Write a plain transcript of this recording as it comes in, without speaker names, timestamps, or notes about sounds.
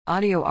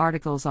Audio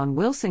articles on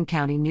Wilson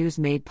County News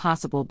made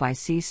possible by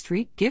C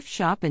Street Gift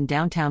Shop in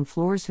downtown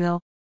Floresville.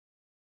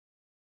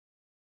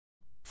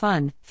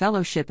 Fun,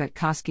 fellowship at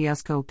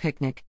Kosciuszko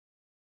Picnic.